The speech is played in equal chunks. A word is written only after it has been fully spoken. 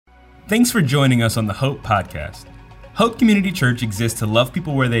Thanks for joining us on the Hope Podcast. Hope Community Church exists to love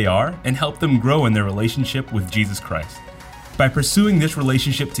people where they are and help them grow in their relationship with Jesus Christ. By pursuing this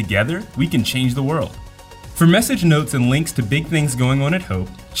relationship together, we can change the world. For message notes and links to big things going on at Hope,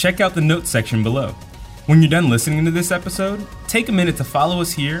 check out the notes section below. When you're done listening to this episode, take a minute to follow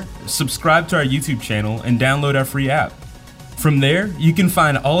us here, subscribe to our YouTube channel, and download our free app. From there, you can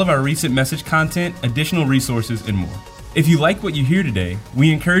find all of our recent message content, additional resources, and more. If you like what you hear today,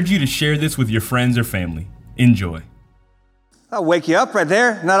 we encourage you to share this with your friends or family. Enjoy. I'll wake you up right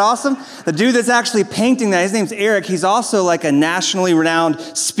there. Isn't that awesome? The dude that's actually painting that, his name's Eric. He's also like a nationally renowned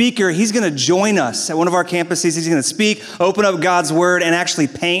speaker. He's going to join us at one of our campuses. He's going to speak, open up God's word, and actually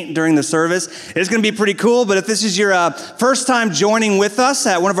paint during the service. It's going to be pretty cool, but if this is your first time joining with us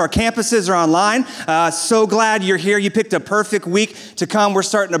at one of our campuses or online, so glad you're here. You picked a perfect week to come. We're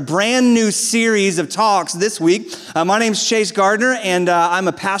starting a brand new series of talks this week. My name's Chase Gardner, and I'm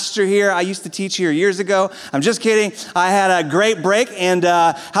a pastor here. I used to teach here years ago. I'm just kidding. I had a great break, and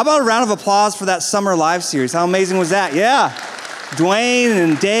how about a round of applause for that summer live series? How amazing was that? Yeah. Dwayne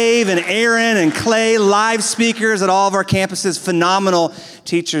and Dave and Aaron and Clay, live speakers at all of our campuses, phenomenal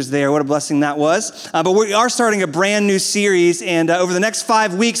teachers there. What a blessing that was. But we are starting a brand new series, and over the next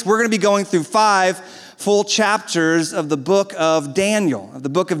 5 weeks, we're going to be going through 5 full chapters of the book of Daniel,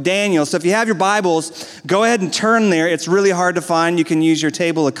 So if you have your Bibles, go ahead and turn there. It's really hard to find. You can use your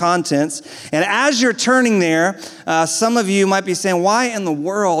table of contents. And as you're turning there, some of you might be saying, why in the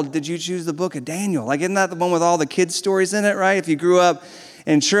world did you choose the book of Daniel? Like, isn't that the one with all the kids' stories in it, right? If you grew up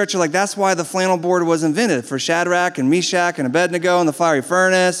in church, you're like, that's why the flannel board was invented, for Shadrach and Meshach and Abednego in the fiery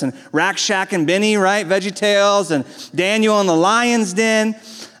furnace, and Rakshak and Benny, right? VeggieTales, and Daniel in the lion's den.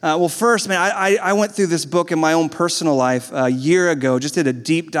 Well, first, man, I went through this book in my own personal life a year ago, just did a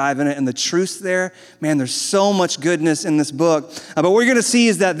deep dive in it, and the truths there, man, there's so much goodness in this book. But what we're going to see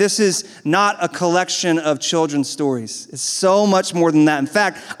is that this is not a collection of children's stories. It's so much more than that. In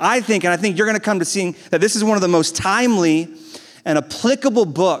fact, I think you're going to come to seeing that this is one of the most timely and applicable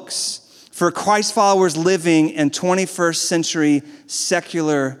books for Christ followers living in 21st century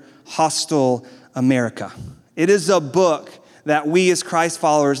secular, hostile America. It is a book that we as Christ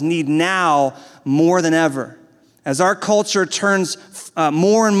followers need now more than ever. As our culture turns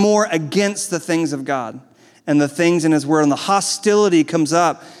more and more against the things of God and the things in His Word, and the hostility comes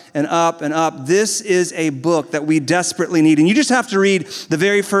up and up and up, this is a book that we desperately need. And you just have to read the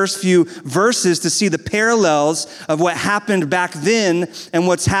very first few verses to see the parallels of what happened back then and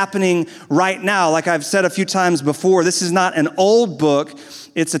what's happening right now. Like I've said a few times before, this is not an old book,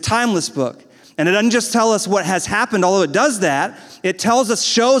 it's a timeless book. And it doesn't just tell us what has happened, although it does that. It shows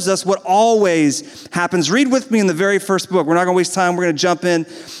us what always happens. Read with me in the very first book. We're not going to waste time. We're going to jump in.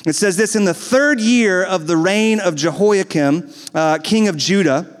 It says this: in the 3rd year of the reign of Jehoiakim, king of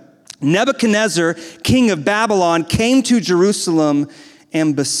Judah, Nebuchadnezzar, king of Babylon, came to Jerusalem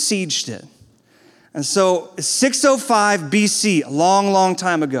and besieged it. And so 605 BC, a long, long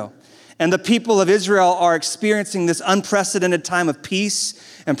time ago. And the people of Israel are experiencing this unprecedented time of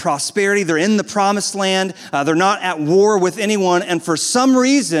peace and prosperity. They're in the promised land. They're not at war with anyone. And for some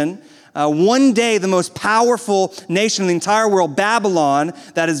reason, one day, the most powerful nation in the entire world, Babylon,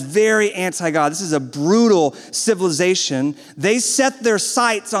 that is very anti-God. This is a brutal civilization. They set their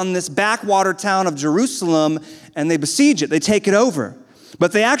sights on this backwater town of Jerusalem, and they besiege it. They take it over.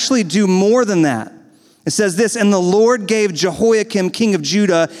 But they actually do more than that. It says this: and the Lord gave Jehoiakim, king of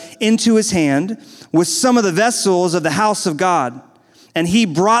Judah, into his hand with some of the vessels of the house of God. And he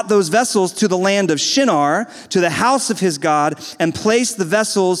brought those vessels to the land of Shinar, to the house of his God, and placed the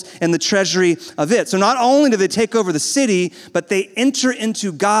vessels in the treasury of it. So not only do they take over the city, but they enter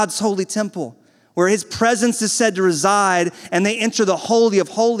into God's holy temple, where his presence is said to reside, and they enter the Holy of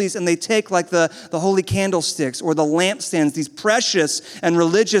Holies, and they take like the holy candlesticks or the lampstands, these precious and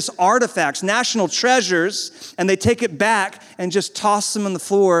religious artifacts, national treasures, and they take it back and just toss them on the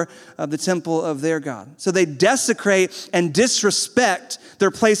floor of the temple of their God. So they desecrate and disrespect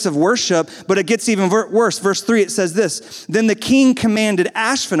their place of worship, but it gets even worse. Verse 3, it says this: then the king commanded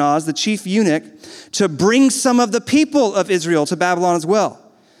Ashpenaz, the chief eunuch, to bring some of the people of Israel to Babylon as well,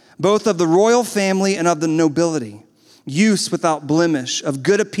 both of the royal family and of the nobility, youths without blemish, of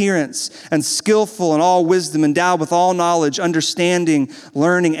good appearance, and skillful in all wisdom, endowed with all knowledge, understanding,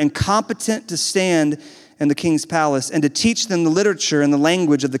 learning, and competent to stand in the king's palace, and to teach them the literature and the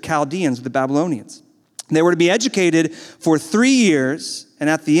language of the Chaldeans, the Babylonians. They were to be educated for 3 years, and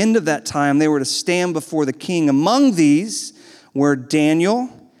at the end of that time, they were to stand before the king. Among these were Daniel,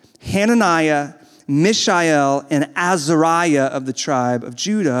 Hananiah, Mishael, and Azariah of the tribe of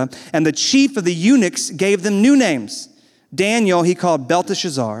Judah. And the chief of the eunuchs gave them new names. Daniel he called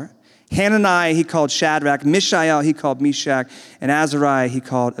Belteshazzar, Hananiah he called Shadrach, Mishael he called Meshach, and Azariah he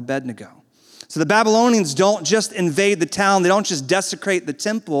called Abednego. So the Babylonians don't just invade the town, they don't just desecrate the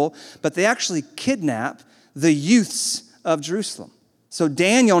temple, but they actually kidnap the youths of Jerusalem. So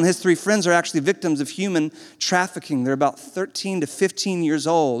Daniel and his 3 friends are actually victims of human trafficking. They're about 13 to 15 years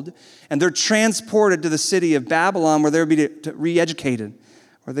old, and they're transported to the city of Babylon where they're to be re-educated,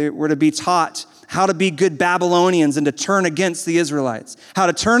 where they were to be taught how to be good Babylonians and to turn against the Israelites, how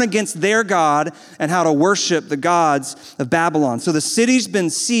to turn against their God and how to worship the gods of Babylon. So the city's been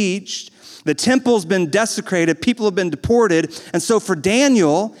sieged, the temple's been desecrated, people have been deported, and so for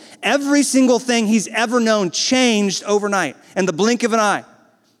Daniel, every single thing he's ever known changed overnight in the blink of an eye.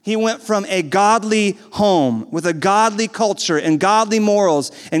 He went from a godly home with a godly culture and godly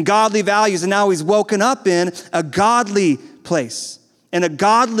morals and godly values, and now he's woken up in a godly place, in a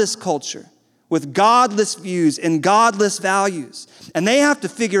godless culture, with godless views and godless values. And they have to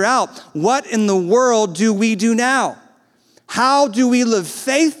figure out, what in the world do we do now? How do we live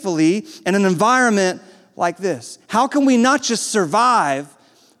faithfully in an environment like this? How can we not just survive,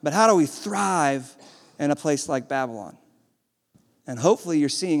 but how do we thrive in a place like Babylon? And hopefully you're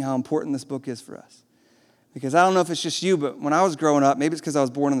seeing how important this book is for us. Because I don't know if it's just you, but when I was growing up, maybe it's because I was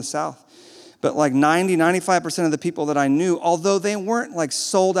born in the South, but like 95% of the people that I knew, although they weren't like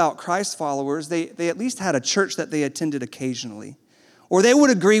sold out Christ followers, they at least had a church that they attended occasionally. Or they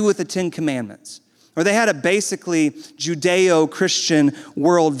would agree with the 10 Commandments. Or they had a basically Judeo-Christian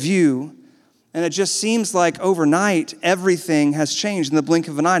worldview. And it just seems like overnight, everything has changed in the blink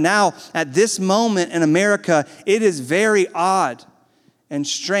of an eye. Now, at this moment in America, it is very odd and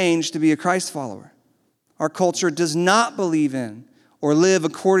strange to be a Christ follower. Our culture does not believe in or live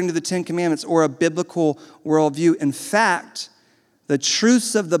according to the 10 Commandments or a biblical worldview. In fact, the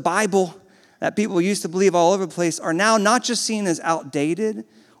truths of the Bible that people used to believe all over the place are now not just seen as outdated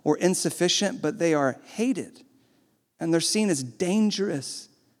or insufficient, but they are hated. And they're seen as dangerous,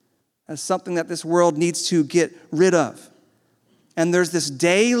 as something that this world needs to get rid of. And there's this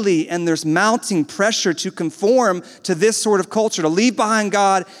daily and there's mounting pressure to conform to this sort of culture, to leave behind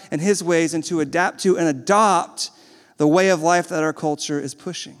God and his ways and to adapt to and adopt the way of life that our culture is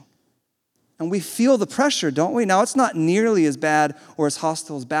pushing. And we feel the pressure, don't we? Now, it's not nearly as bad or as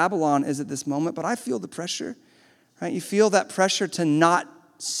hostile as Babylon is at this moment, but I feel the pressure, right? You feel that pressure to not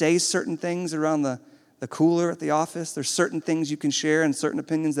say certain things around the cooler at the office. There's certain things you can share and certain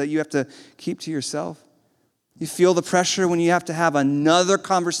opinions that you have to keep to yourself. You feel the pressure when you have to have another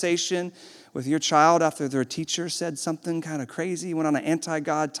conversation with your child after their teacher said something kind of crazy, went on an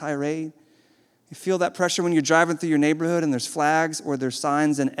anti-God tirade. You feel that pressure when you're driving through your neighborhood and there's flags or there's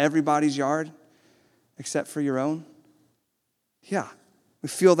signs in everybody's yard except for your own. Yeah, we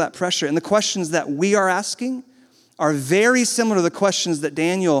feel that pressure. And the questions that we are asking are very similar to the questions that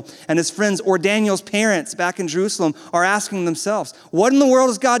Daniel and his friends or Daniel's parents back in Jerusalem are asking themselves. What in the world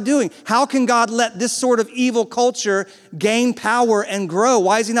is God doing? How can God let this sort of evil culture gain power and grow?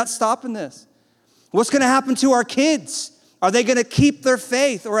 Why is he not stopping this? What's going to happen to our kids? Are they going to keep their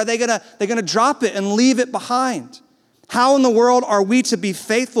faith, or are they going to drop it and leave it behind? How in the world are we to be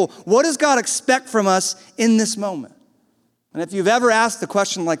faithful? What does God expect from us in this moment? And if you've ever asked a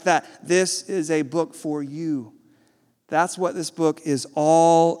question like that, this is a book for you. That's what this book is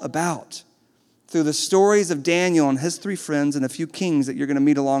all about. Through the stories of Daniel and his 3 friends and a few kings that you're going to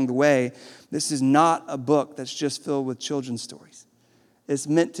meet along the way, this is not a book that's just filled with children's stories. It's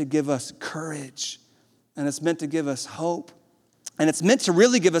meant to give us courage, and it's meant to give us hope, and it's meant to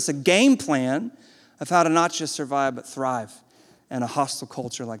really give us a game plan of how to not just survive but thrive in a hostile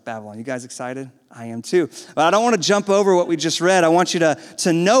culture like Babylon. You guys excited? I am too. But I don't want to jump over what we just read. I want you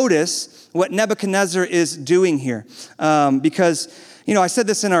to notice what Nebuchadnezzar is doing here. Because, I said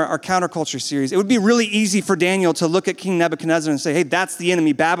this in our counterculture series. It would be really easy for Daniel to look at King Nebuchadnezzar and say, hey, that's the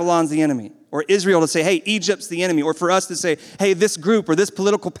enemy. Babylon's the enemy. Or Israel to say, hey, Egypt's the enemy. Or for us to say, hey, this group or this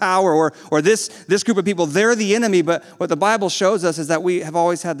political power or this group of people, they're the enemy. But what the Bible shows us is that we have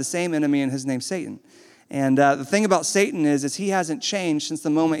always had the same enemy, and his name's Satan. And the thing about Satan is he hasn't changed since the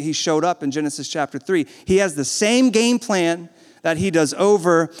moment he showed up in Genesis chapter 3. He has the same game plan that he does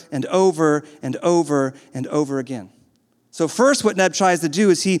over and over and over and over again. So first, what Neb tries to do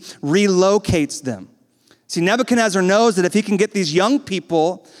is he relocates them. See, Nebuchadnezzar knows that if he can get these young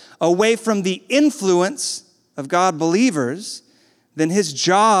people away from the influence of God believers, then his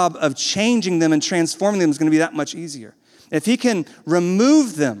job of changing them and transforming them is going to be that much easier. If he can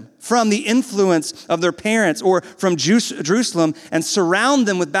remove them from the influence of their parents or from Jerusalem and surround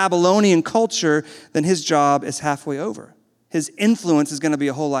them with Babylonian culture, then his job is halfway over. His influence is going to be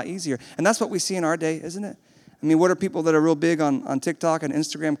a whole lot easier. And that's what we see in our day, isn't it? I mean, what are people that are real big on TikTok and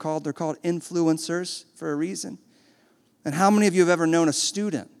Instagram called? They're called influencers for a reason. And how many of you have ever known a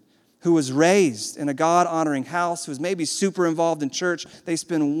student who was raised in a God-honoring house, who was maybe super involved in church? They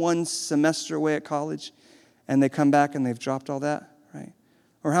spend one semester away at college, and they come back and they've dropped all that, right?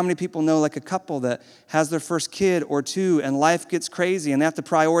 Or how many people know like a couple that has their first kid or two, and life gets crazy, and they have to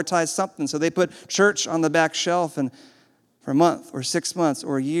prioritize something, so they put church on the back shelf, and for a month or 6 months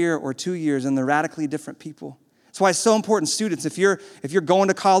or a year or 2 years, and they're radically different people. That's why it's so important, students, if you're going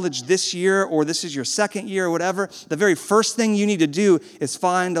to college this year or this is your second year or whatever, the very first thing you need to do is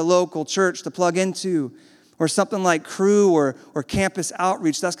find a local church to plug into, or something like Cru or Campus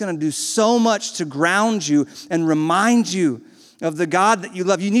Outreach. That's going to do so much to ground you and remind you of the God that you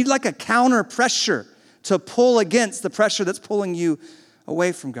love. You need like a counter pressure to pull against the pressure that's pulling you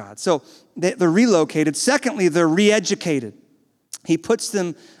away from God. So they're relocated. Secondly, they're re-educated. He puts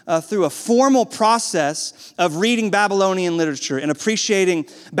them through a formal process of reading Babylonian literature and appreciating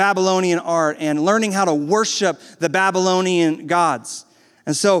Babylonian art and learning how to worship the Babylonian gods.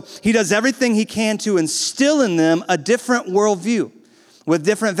 And so he does everything he can to instill in them a different worldview with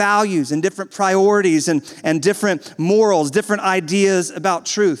different values and different priorities and different morals, different ideas about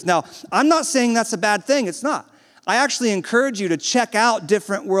truth. Now, I'm not saying that's a bad thing. It's not. I actually encourage you to check out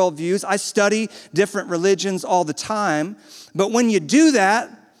different worldviews. I study different religions all the time. But when you do that,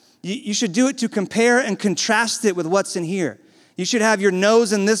 you should do it to compare and contrast it with what's in here. You should have your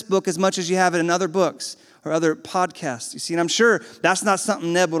nose in this book as much as you have it in other books or other podcasts. You see, and I'm sure that's not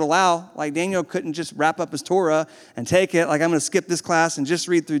something Neb would allow. Like Daniel couldn't just wrap up his Torah and take it, like I'm going to skip this class and just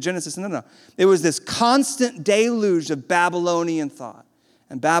read through Genesis. No. It was this constant deluge of Babylonian thought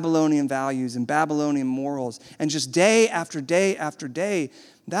and Babylonian values and Babylonian morals. And just day after day after day,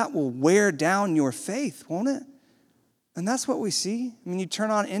 that will wear down your faith, won't it? And that's what we see. I mean, you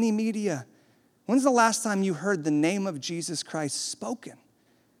turn on any media. When's the last time you heard the name of Jesus Christ spoken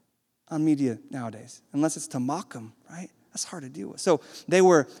on media nowadays? Unless it's to mock him, right? That's hard to deal with. So they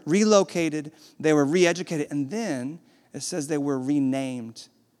were relocated, they were re-educated, and then it says they were renamed.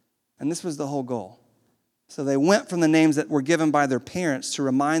 And this was the whole goal. So they went from the names that were given by their parents to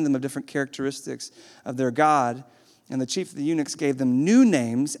remind them of different characteristics of their God. And the chief of the eunuchs gave them new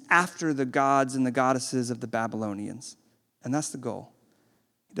names after the gods and the goddesses of the Babylonians. And that's the goal.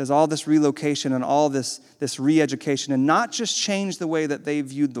 He does all this relocation and all this re-education, and not just change the way that they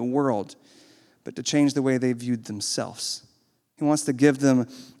viewed the world, but to change the way they viewed themselves. He wants to give them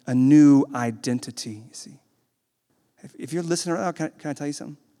a new identity, you see. If you're listening right now, can I tell you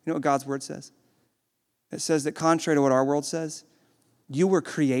something? You know what God's word says? It says that contrary to what our world says, you were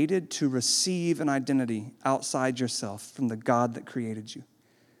created to receive an identity outside yourself from the God that created you.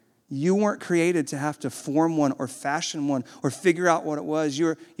 You weren't created to have to form one or fashion one or figure out what it was.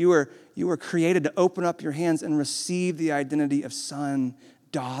 You were created to open up your hands and receive the identity of son,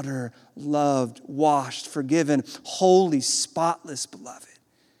 daughter, loved, washed, forgiven, holy, spotless, beloved.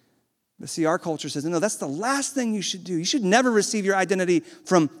 But see, our culture says, no, that's the last thing you should do. You should never receive your identity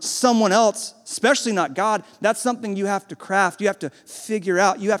from someone else, especially not God. That's something you have to craft. You have to figure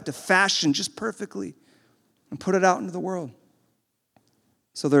out. You have to fashion just perfectly and put it out into the world.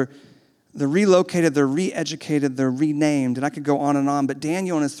 So they're relocated, they're re-educated, they're renamed, and I could go on, but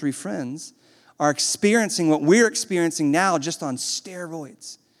Daniel and his three friends are experiencing what we're experiencing now just on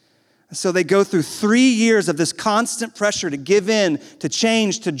steroids. So they go through 3 years of this constant pressure to give in, to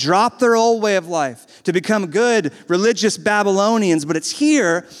change, to drop their old way of life, to become good, religious Babylonians. But it's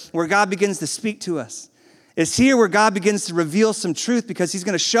here where God begins to speak to us. It's here where God begins to reveal some truth, because he's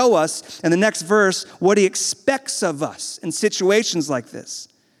going to show us in the next verse what he expects of us in situations like this.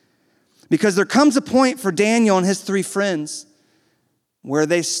 Because there comes a point for Daniel and his three friends where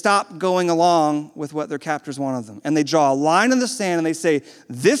they stop going along with what their captors want of them. And they draw a line in the sand and they say,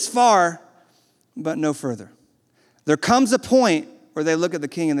 this far, but no further. There comes a point where they look at the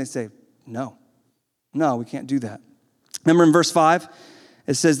king and they say, no, we can't do that. Remember in verse 5,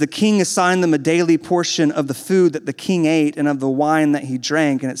 it says, the king assigned them a daily portion of the food that the king ate and of the wine that he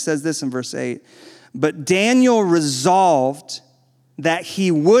drank. And it says this in verse 8, but Daniel resolved that he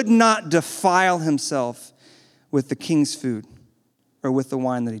would not defile himself with the king's food or with the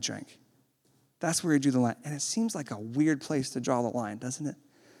wine that he drank. That's where he drew the line. And it seems like a weird place to draw the line, doesn't it?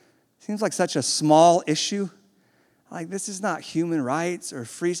 It seems like such a small issue. Like, this is not human rights or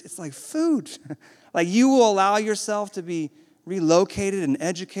free. It's like food. Like, you will allow yourself to be relocated and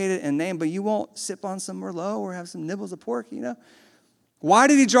educated and named, but you won't sip on some Merlot or have some nibbles of pork, you know? Why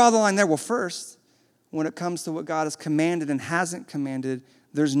did he draw the line there? Well, first, when it comes to what God has commanded and hasn't commanded,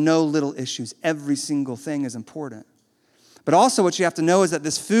 there's no little issues. Every single thing is important. But also what you have to know is that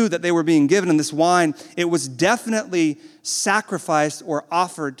this food that they were being given and this wine, it was definitely sacrificed or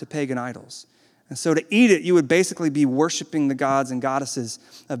offered to pagan idols. And so to eat it, you would basically be worshiping the gods and goddesses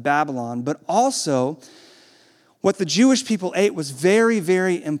of Babylon. But also, what the Jewish people ate was very,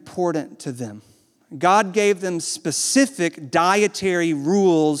 very important to them. God gave them specific dietary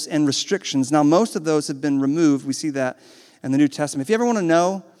rules and restrictions. Now, most of those have been removed. We see that in the New Testament. If you ever want to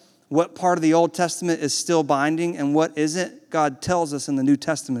know what part of the Old Testament is still binding and what isn't, God tells us in the New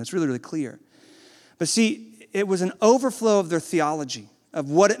Testament. It's really, really clear. But see, it was an overflow of their theology, of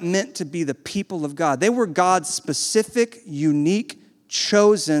what it meant to be the people of God. They were God's specific, unique,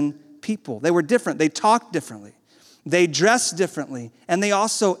 chosen people. They were different. They talked differently. They dressed differently. And they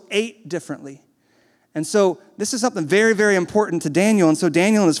also ate differently. And so this is something very, very important to Daniel. And so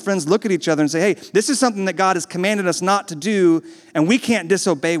Daniel and his friends look at each other and say, hey, this is something that God has commanded us not to do, and we can't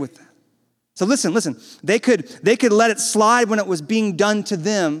disobey with that. So listen. They could let it slide when it was being done to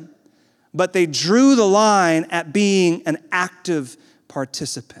them, but they drew the line at being an active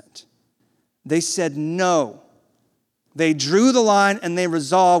participant. They said no. They drew the line and they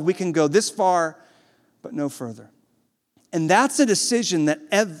resolved, we can go this far, but no further. And that's a decision that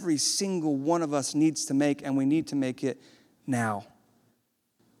every single one of us needs to make, and we need to make it now.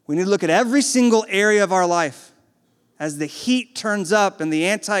 We need to look at every single area of our life. As the heat turns up and the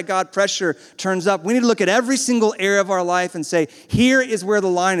anti-God pressure turns up, we need to look at every single area of our life and say, here is where the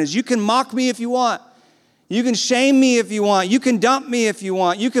line is. You can mock me if you want. You can shame me if you want. You can dump me if you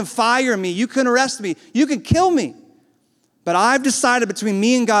want. You can fire me. You can arrest me. You can kill me. But I've decided between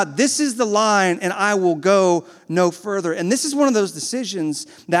me and God, this is the line, and I will go no further. And this is one of those decisions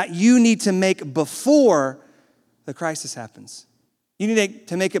that you need to make before the crisis happens. You need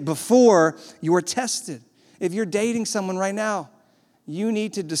to make it before you are tested. If you're dating someone right now, you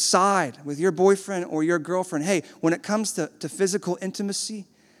need to decide with your boyfriend or your girlfriend, hey, when it comes to physical intimacy,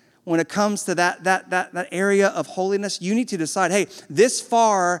 when it comes to that area of holiness, you need to decide, hey, this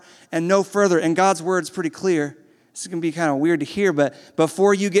far and no further. And God's word's pretty clear. This is going to be kind of weird to hear, but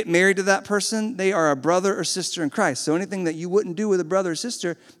before you get married to that person, they are a brother or sister in Christ. So anything that you wouldn't do with a brother or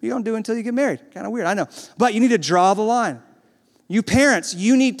sister, you don't do until you get married. Kind of weird, I know. But you need to draw the line. You parents,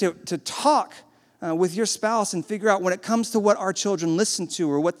 you need to talk with your spouse and figure out when it comes to what our children listen to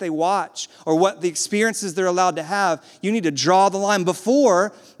or what they watch or what the experiences they're allowed to have, you need to draw the line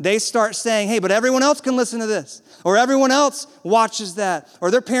before they start saying, hey, but everyone else can listen to this, or everyone else watches that,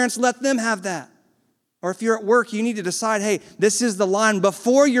 or their parents let them have that. Or if you're at work, you need to decide, hey, this is the line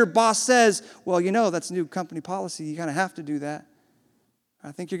before your boss says, well, you know, that's new company policy. You kind of have to do that.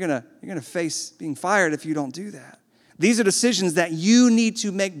 I think you're gonna face being fired if you don't do that. These are decisions that you need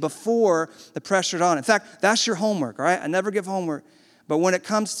to make before the pressure's on. In fact, that's your homework, all right? I never give homework. But when it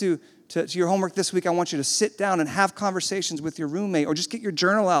comes to your homework this week, I want you to sit down and have conversations with your roommate, or just get your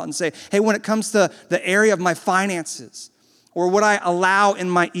journal out and say, hey, when it comes to the area of my finances, or what I allow in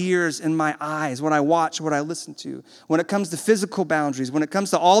my ears and my eyes, what I watch, what I listen to. When it comes to physical boundaries, when it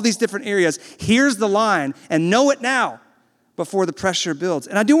comes to all these different areas, here's the line, and know it now before the pressure builds.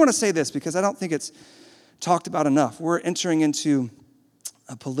 And I do want to say this because I don't think it's talked about enough. We're entering into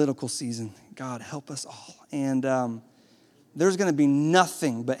a political season. God, help us all. And there's going to be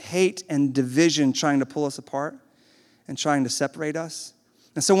nothing but hate and division trying to pull us apart and trying to separate us.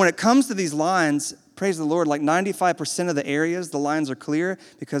 And so when it comes to these lines, praise the Lord, like 95% of the areas, the lines are clear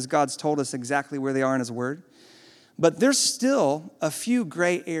because God's told us exactly where they are in His Word. But there's still a few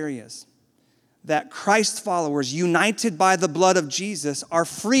gray areas that Christ followers, united by the blood of Jesus, are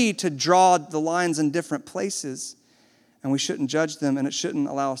free to draw the lines in different places. And we shouldn't judge them, and it shouldn't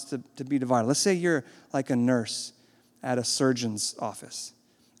allow us to be divided. Let's say you're like a nurse at a surgeon's office,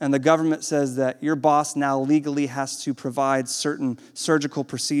 and the government says that your boss now legally has to provide certain surgical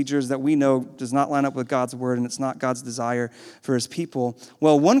procedures that we know does not line up with God's word, and it's not God's desire for His people.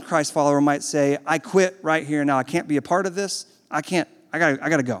 Well, one Christ follower might say, I quit right here now. I can't be a part of this. I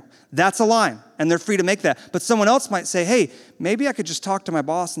gotta go. That's a line, and they're free to make that. But someone else might say, hey, maybe I could just talk to my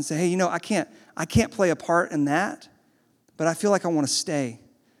boss and say, hey, you know, I can't play a part in that, but I feel like I want to stay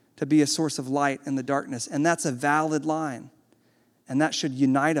to be a source of light in the darkness. And that's a valid line. And that should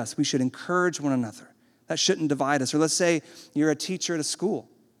unite us. We should encourage one another. That shouldn't divide us. Or let's say you're a teacher at a school,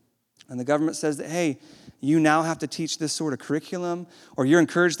 and the government says that, hey, you now have to teach this sort of curriculum, or you're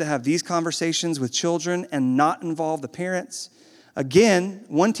encouraged to have these conversations with children and not involve the parents. Again,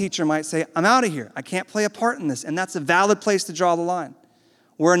 one teacher might say, I'm out of here. I can't play a part in this. And that's a valid place to draw the line.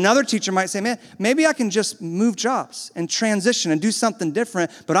 Where another teacher might say, man, maybe I can just move jobs and transition and do something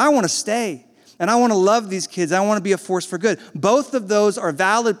different, but I want to stay. And I want to love these kids. I want to be a force for good. Both of those are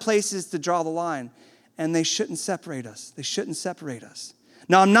valid places to draw the line. and they shouldn't separate us. They shouldn't separate us.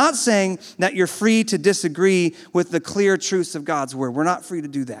 Now, I'm not saying that you're free to disagree with the clear truths of God's word. We're not free to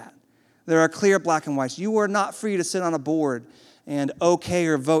do that. There are clear black and whites. You are not free to sit on a board and okay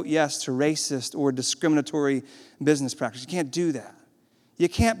or vote yes to racist or discriminatory business practice. You can't do that. You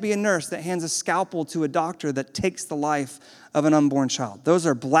can't be a nurse that hands a scalpel to a doctor that takes the life of an unborn child. Those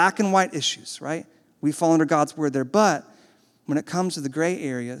are black and white issues, right? We fall under God's word there. But when it comes to the gray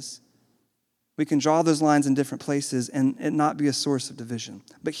areas, we can draw those lines in different places and it not be a source of division.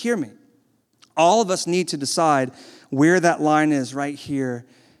 But hear me. All of us need to decide where that line is right here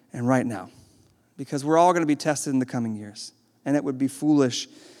and right now, because we're all going to be tested in the coming years, and it would be foolish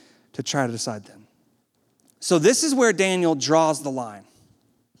to try to decide then. So this is where Daniel draws the line.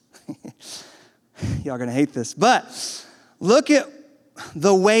 Y'all are going to hate this, but look at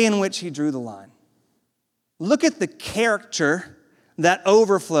the way in which he drew the line. Look at the character that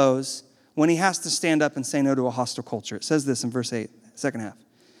overflows when he has to stand up and say no to a hostile culture. It says this in verse 8, second half.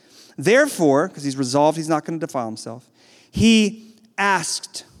 Therefore, because he's resolved he's not going to defile himself, he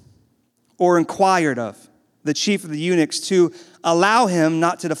asked or inquired of the chief of the eunuchs to allow him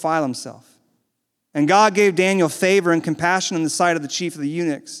not to defile himself. And God gave Daniel favor and compassion in the sight of the chief of the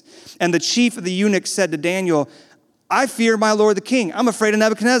eunuchs. And the chief of the eunuchs said to Daniel, I fear my lord the king. I'm afraid of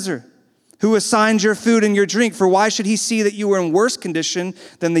Nebuchadnezzar, who assigns your food and your drink. For why should he see that you are in worse condition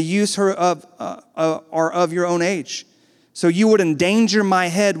than the youths are of your own age? So you would endanger my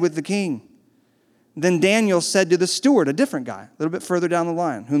head with the king. Then Daniel said to the steward, a different guy, a little bit further down the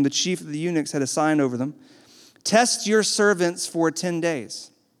line, whom the chief of the eunuchs had assigned over them, test your servants for 10 days.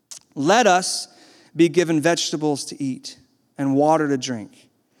 Let us be given vegetables to eat and water to drink.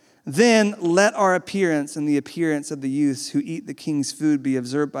 Then let our appearance and the appearance of the youths who eat the king's food be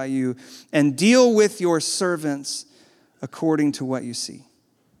observed by you, and deal with your servants according to what you see.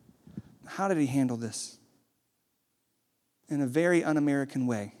 How did he handle this? In a very un-American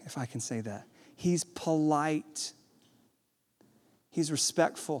way, if I can say that. He's polite. He's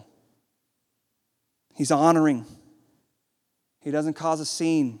respectful. He's honoring. He doesn't cause a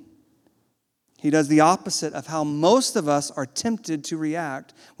scene. He does the opposite of how most of us are tempted to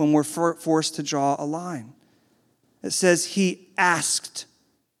react when we're forced to draw a line. It says he asked.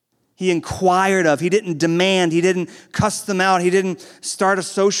 He inquired of. He didn't demand. He didn't cuss them out. He didn't start a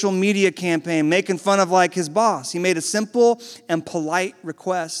social media campaign making fun of like his boss. He made a simple and polite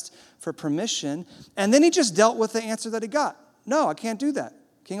request for permission, and then he just dealt with the answer that he got. No, I can't do that.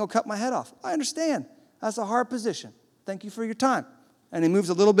 King will cut my head off. I understand. That's a hard position. Thank you for your time. And he moves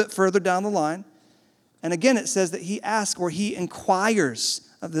a little bit further down the line. And again, it says that he asks or he inquires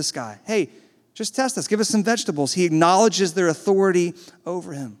of this guy. Hey, just test us. Give us some vegetables. He acknowledges their authority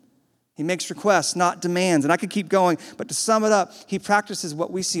over him. He makes requests, not demands. And I could keep going, but to sum it up, he practices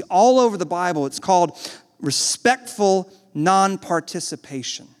what we see all over the Bible. It's called respectful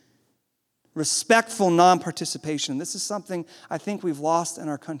non-participation. Respectful non-participation. This is something I think we've lost in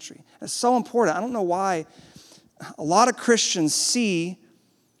our country. It's so important. I don't know why a lot of Christians see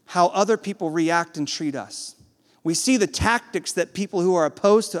how other people react and treat us. We see the tactics that people who are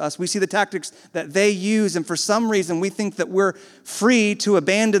opposed to us, we see the tactics that they use, and for some reason we think that we're free to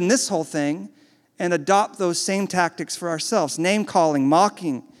abandon this whole thing and adopt those same tactics for ourselves. Name-calling,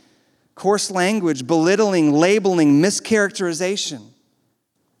 mocking, coarse language, belittling, labeling, mischaracterization.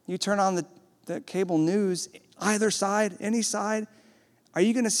 You turn on the cable news, either side, any side, are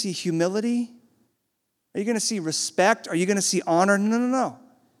you going to see humility? Are you going to see respect? Are you going to see honor? No.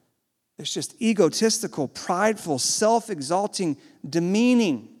 It's just egotistical, prideful, self-exalting,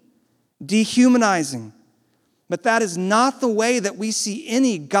 demeaning, dehumanizing. But that is not the way that we see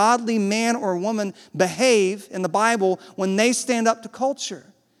any godly man or woman behave in the Bible when they stand up to culture.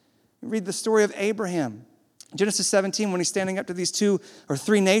 You read the story of Abraham. Genesis 17, when he's standing up to these 2 or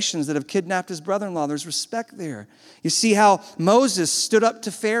 3 nations that have kidnapped his brother-in-law, there's respect there. You see how Moses stood up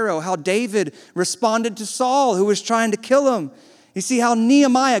to Pharaoh, how David responded to Saul, who was trying to kill him. You see how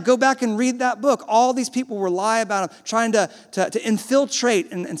Nehemiah, go back and read that book. All these people were lying about him, trying to infiltrate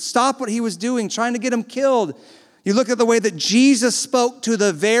and stop what he was doing, trying to get him killed. You look at the way that Jesus spoke to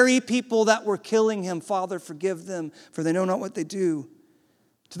the very people that were killing him. Father, forgive them, for they know not what they do.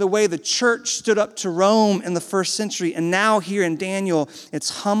 To the way the church stood up to Rome in the first century. And now here in Daniel, it's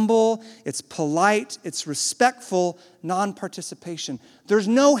humble, it's polite, it's respectful, non-participation. There's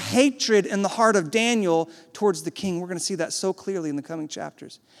no hatred in the heart of Daniel towards the king. We're going to see that so clearly in the coming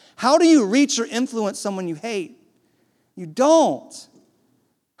chapters. How do you reach or influence someone you hate? You don't.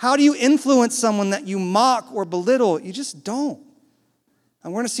 How do you influence someone that you mock or belittle? You just don't.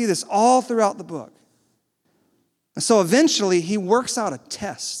 And we're going to see this all throughout the book. And so eventually he works out a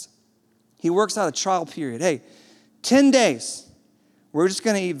test. He works out a trial period. Hey, 10 days, we're just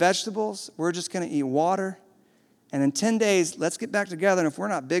going to eat vegetables. We're just going to eat water. And in 10 days, let's get back together. And if we're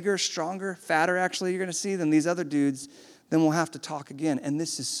not bigger, stronger, fatter, actually, you're going to see, than these other dudes, then we'll have to talk again. And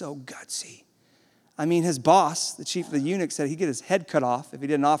this is so gutsy. I mean, his boss, the chief of the eunuchs, said he'd get his head cut off if he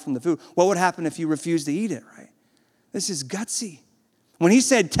didn't offer him the food. What would happen if you refused to eat it, right? This is gutsy. When he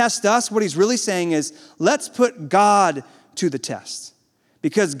said test us, what he's really saying is let's put God to the test.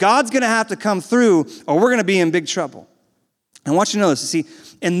 Because God's going to have to come through or we're going to be in big trouble. I want you to know this. See,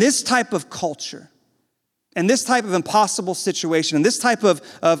 in this type of culture, in this type of impossible situation, in this type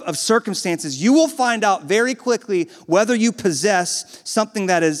of circumstances, you will find out very quickly whether you possess something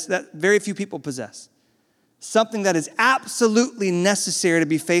that very few people possess. Something that is absolutely necessary to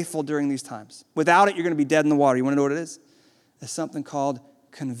be faithful during these times. Without it, you're going to be dead in the water. You want to know what it is? It's something called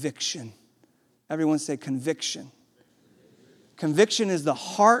conviction. Everyone say conviction. Conviction is the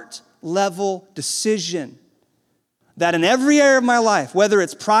heart-level decision that in every area of my life, whether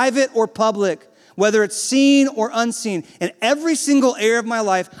it's private or public, whether it's seen or unseen, in every single area of my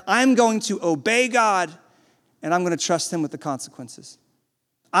life, I'm going to obey God and I'm going to trust Him with the consequences.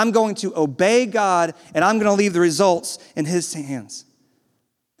 I'm going to obey God and I'm going to leave the results in His hands.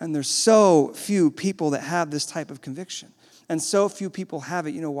 And there's so few people that have this type of conviction. And so few people have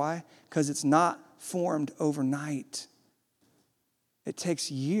it. You know why? Because it's not formed overnight. It takes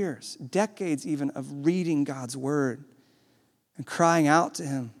years, decades even, of reading God's word and crying out to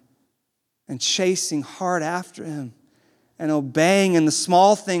Him and chasing hard after Him and obeying in the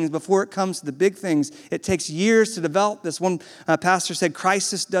small things before it comes to the big things. It takes years to develop this. One pastor said,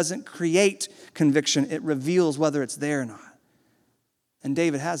 crisis doesn't create conviction. It reveals whether it's there or not. And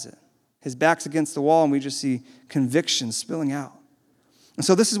David has it. His back's against the wall, and we just see conviction spilling out. And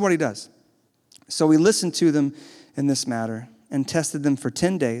so this is what he does. So he listened to them in this matter and tested them for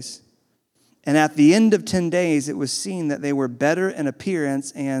 10 days. And at the end of 10 days, it was seen that they were better in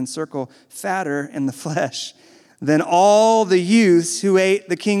appearance and, circle, fatter in the flesh than all the youths who ate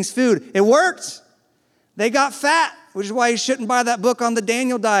the king's food. It worked. They got fat, which is why you shouldn't buy that book on the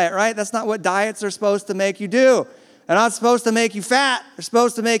Daniel diet, right? That's not what diets are supposed to make you do. They're not supposed to make you fat. They're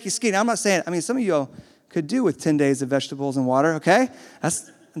supposed to make you skinny. I'm not saying, some of you could do with 10 days of vegetables and water, okay?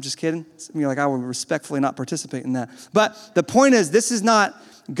 I'm just kidding. Some of you are like, I would respectfully not participate in that. But the point is, this is not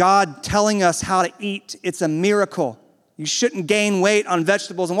God telling us how to eat. It's a miracle. You shouldn't gain weight on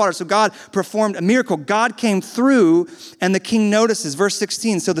vegetables and water. So God performed a miracle. God came through, and the king notices. Verse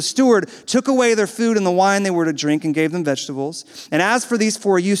 16, so the steward took away their food and the wine they were to drink and gave them vegetables. And as for these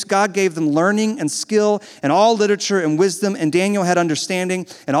 4 youths, God gave them learning and skill and all literature and wisdom. And Daniel had understanding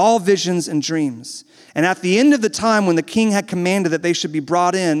and all visions and dreams. And at the end of the time when the king had commanded that they should be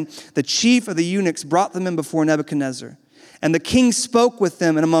brought in, the chief of the eunuchs brought them in before Nebuchadnezzar. And the king spoke with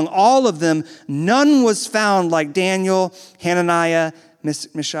them, and among all of them, none was found like Daniel, Hananiah,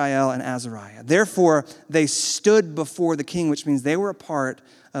 Mishael, and Azariah. Therefore, they stood before the king, which means they were a part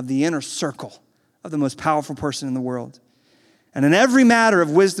of the inner circle of the most powerful person in the world. And in every matter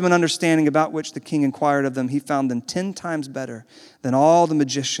of wisdom and understanding about which the king inquired of them, he found them 10 times better than all the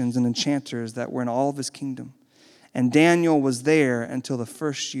magicians and enchanters that were in all of his kingdom. And Daniel was there until the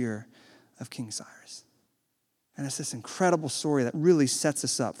first year of King Cyrus. And it's this incredible story that really sets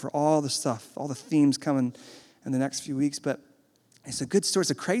us up for all the stuff, all the themes coming in the next few weeks. But it's a good story.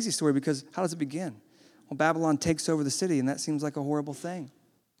 It's a crazy story because how does it begin? Well, Babylon takes over the city, and that seems like a horrible thing.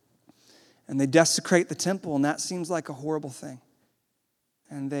 And they desecrate the temple, and that seems like a horrible thing.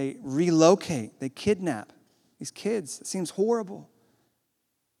 And they relocate, they kidnap these kids. It seems horrible.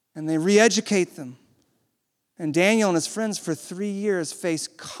 And they re-educate them. And Daniel and his friends for 3 years face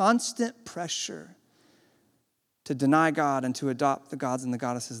constant pressure to deny God and to adopt the gods and the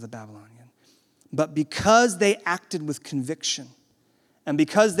goddesses of the Babylonian. But because they acted with conviction and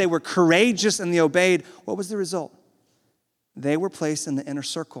because they were courageous and they obeyed, what was the result? They were placed in the inner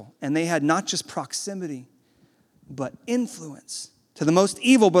circle, and they had not just proximity, but influence to the most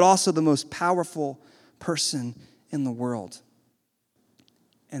evil, but also the most powerful person in the world.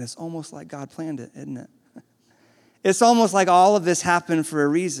 And it's almost like God planned it, isn't it? It's almost like all of this happened for a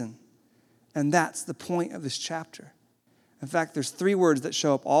reason. And that's the point of this chapter. In fact, there's 3 words that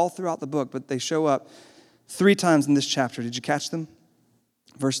show up all throughout the book, but they show up 3 times in this chapter. Did you catch them?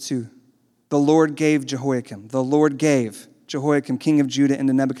 Verse 2, the Lord gave Jehoiakim. The Lord gave Jehoiakim, king of Judah,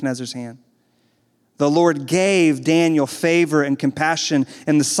 into Nebuchadnezzar's hand. The Lord gave Daniel favor and compassion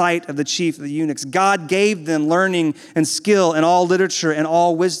in the sight of the chief of the eunuchs. God gave them learning and skill and all literature and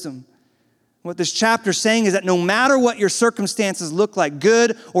all wisdom. What this chapter is saying is that no matter what your circumstances look like,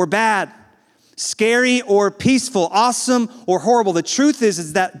 good or bad, scary or peaceful, awesome or horrible. The truth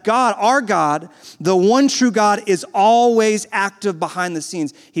is that God, our God, the one true God, is always active behind the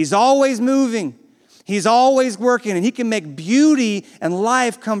scenes. He's always moving. He's always working, and he can make beauty and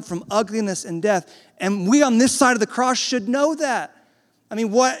life come from ugliness and death. And we on this side of the cross should know that. I mean,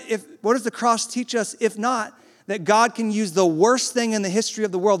 what does the cross teach us if not that God can use the worst thing in the history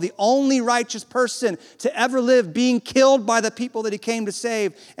of the world, the only righteous person to ever live, being killed by the people that he came to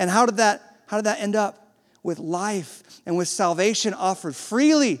save? And how did that end up? With life and with salvation offered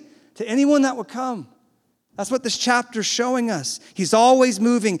freely to anyone that would come. That's what this chapter's showing us. He's always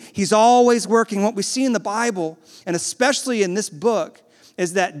moving. He's always working. What we see in the Bible, and especially in this book,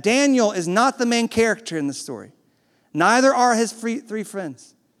 is that Daniel is not the main character in the story. Neither are his three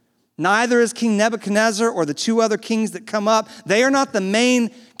friends. Neither is King Nebuchadnezzar or the two other kings that come up. They are not the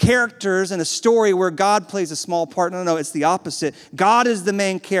main characters in a story where God plays a small part. No, it's the opposite. God is the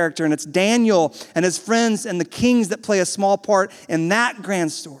main character, and it's Daniel and his friends and the kings that play a small part in that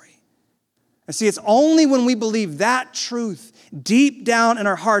grand story. And see, it's only when we believe that truth deep down in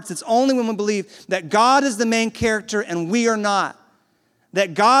our hearts, it's only when we believe that God is the main character and we are not,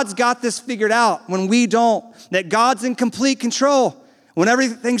 that God's got this figured out when we don't, that God's in complete control when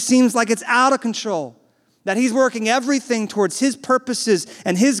everything seems like it's out of control, that he's working everything towards his purposes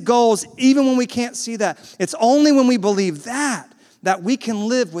and his goals, even when we can't see that. It's only when we believe that we can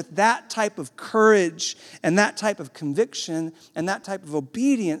live with that type of courage and that type of conviction and that type of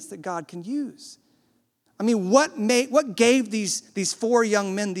obedience that God can use. I mean, what gave these four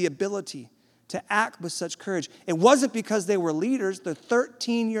young men the ability to act with such courage? It wasn't because they were leaders. They're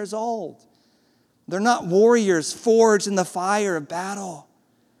 13 years old. They're not warriors forged in the fire of battle.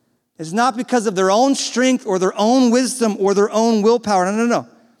 It's not because of their own strength or their own wisdom or their own willpower. No.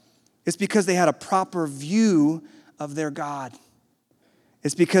 It's because they had a proper view of their God.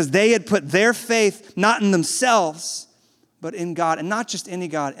 It's because they had put their faith not in themselves, but in God. And not just any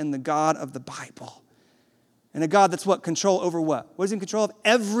God, in the God of the Bible. And a God that's what? Control over what? What is he in control of?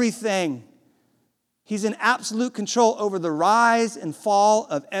 Everything. He's in absolute control over the rise and fall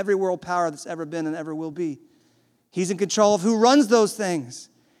of every world power that's ever been and ever will be. He's in control of who runs those things.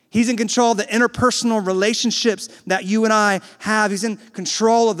 He's in control of the interpersonal relationships that you and I have. He's in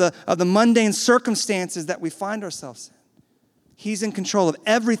control of the mundane circumstances that we find ourselves in. He's in control of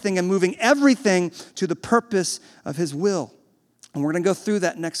everything and moving everything to the purpose of his will. And we're going to go through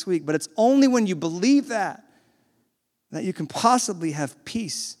that next week. But it's only when you believe that you can possibly have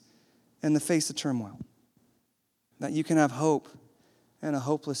peace in the face of turmoil, that you can have hope in a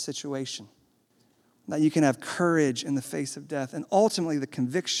hopeless situation, that you can have courage in the face of death, and ultimately the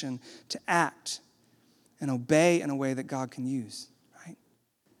conviction to act and obey in a way that God can use, right?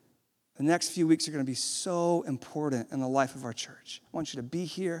 The next few weeks are going to be so important in the life of our church. I want you to be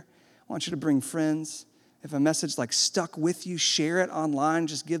here. I want you to bring friends. If a message like stuck with you, share it online.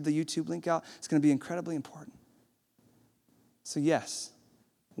 Just give the YouTube link out. It's going to be incredibly important. So yes,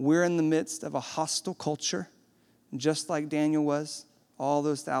 we're in the midst of a hostile culture, just like Daniel was all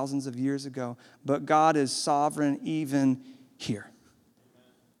those thousands of years ago. But God is sovereign even here.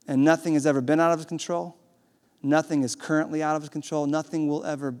 And nothing has ever been out of his control. Nothing is currently out of his control. Nothing will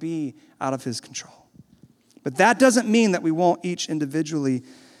ever be out of his control. But that doesn't mean that we won't each individually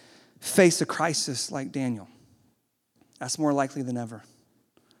face a crisis like Daniel. That's more likely than ever.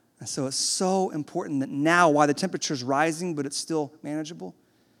 And so it's so important that now, while the temperature's rising, but it's still manageable,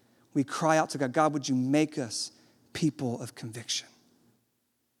 we cry out to God, God, would you make us people of conviction?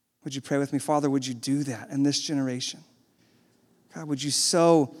 Would you pray with me? Father, would you do that in this generation? God, would you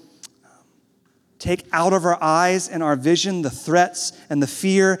so take out of our eyes and our vision the threats and the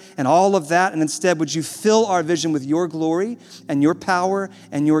fear and all of that, and instead would you fill our vision with your glory and your power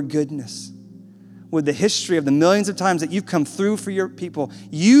and your goodness? With the history of the millions of times that you've come through for your people,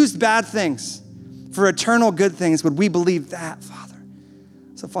 used bad things for eternal good things, would we believe that, Father?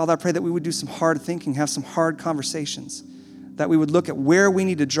 So, Father, I pray that we would do some hard thinking, have some hard conversations, that we would look at where we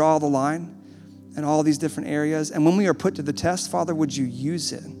need to draw the line in all these different areas. And when we are put to the test, Father, would you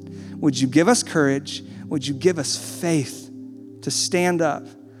use it? Would you give us courage? Would you give us faith to stand up?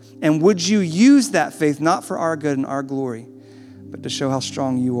 And would you use that faith not for our good and our glory, but to show how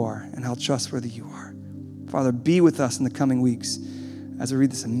strong you are and how trustworthy you are? Father, be with us in the coming weeks as we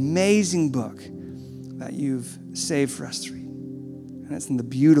read this amazing book that you've saved for us to read. And it's in the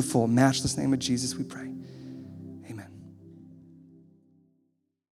beautiful, matchless name of Jesus we pray.